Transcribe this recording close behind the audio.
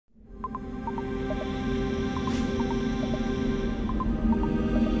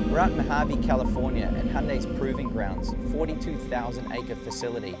at Mojave, California at Hyundai's Proving Grounds, 42,000 acre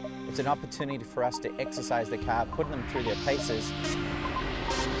facility. It's an opportunity for us to exercise the car, putting them through their paces.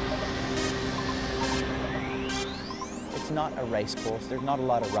 It's not a race course, there's not a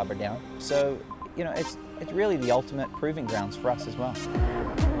lot of rubber down. So, you know, it's really the ultimate proving grounds for us as well.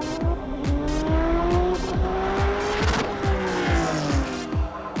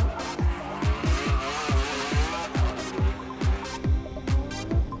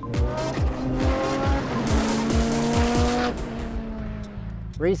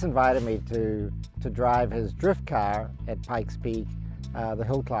 Rhys invited me to drive his drift car at Pikes Peak, the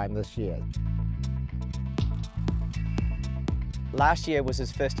hill climb this year. Last year was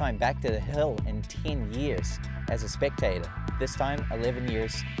his first time back to the hill in 10 years as a spectator. This time, 11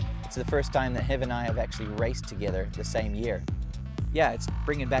 years. It's the first time that him and I have actually raced together the same year. Yeah, it's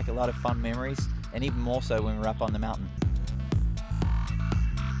bringing back a lot of fun memories, and even more so when we're up on the mountain.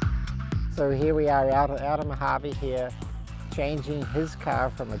 So here we are out of Mojave here, changing his car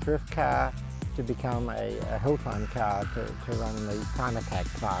from a drift car to become a hill climb car to run in the time attack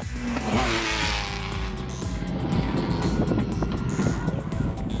class.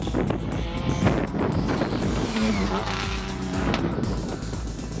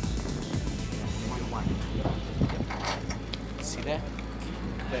 See that?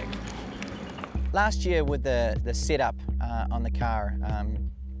 Back. Last year with the setup on the car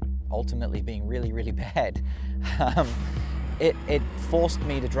ultimately being really bad, it forced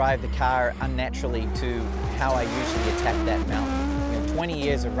me to drive the car unnaturally to how I usually attack that mountain. You know, 20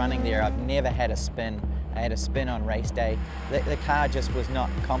 years of running there, I've never had a spin. I had a spin on race day. The car just was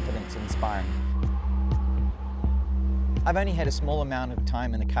not confidence inspiring. I've only had a small amount of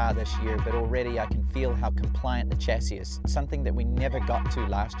time in the car this year, but already I can feel how compliant the chassis is, something that we never got to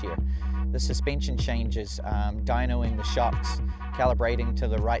last year. The suspension changes, dynoing the shocks, calibrating to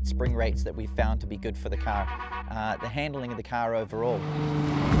the right spring rates that we found to be good for the car, the handling of the car overall.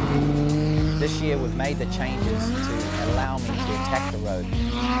 This year we've made the changes to allow me to attack the road.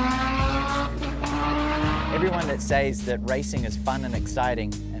 Everyone that says that racing is fun and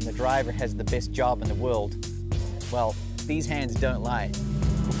exciting and the driver has the best job in the world, well, these hands don't lie.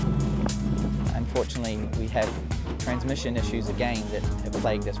 Unfortunately, we have transmission issues again that have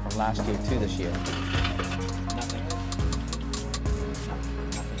plagued us from last year to this year. Nothing.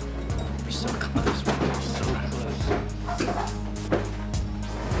 We're so close, we're so close.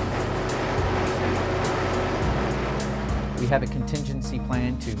 We have a contingency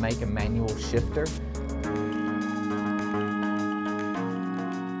plan to make a manual shifter.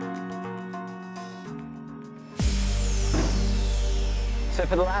 So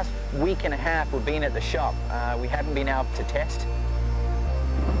for the last week and a half we've been at the shop. We haven't been able to test.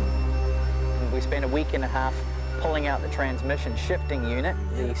 We spent a week and a half pulling out the transmission shifting unit,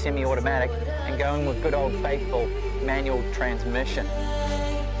 the semi-automatic, and going with good old faithful manual transmission.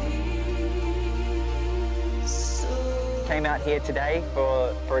 Came out here today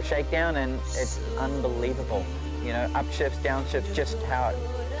for a shakedown and it's unbelievable. You know, upshifts, downshifts, just how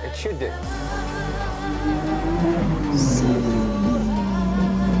it should do.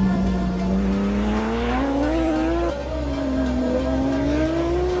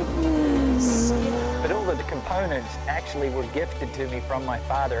 Components actually were gifted to me from my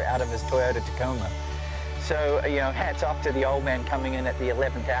father out of his Toyota Tacoma. So, you know, hats off to the old man coming in at the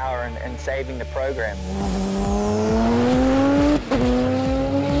 11th hour and saving the program.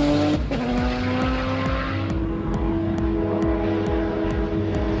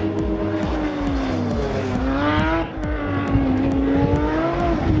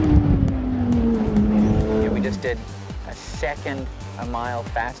 Yeah, we just did a second a mile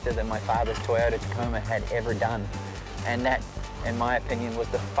faster than my father's Toyota Tacoma had ever done. And that, in my opinion, was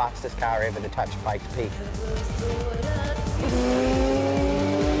the fastest car ever to touch Pikes Peak.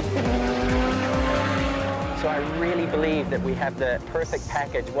 So I really believe that we have the perfect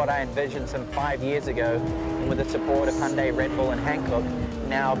package, what I envisioned some 5 years ago, and with the support of Hyundai, Red Bull, and Hankook,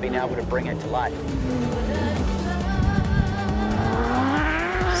 now being able to bring it to life.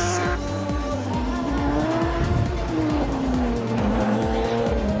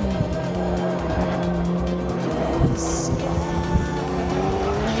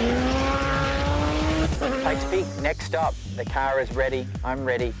 Pikes Peak, next stop. The car is ready, I'm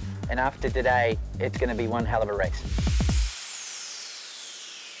ready, and after today, it's going to be one hell of a race.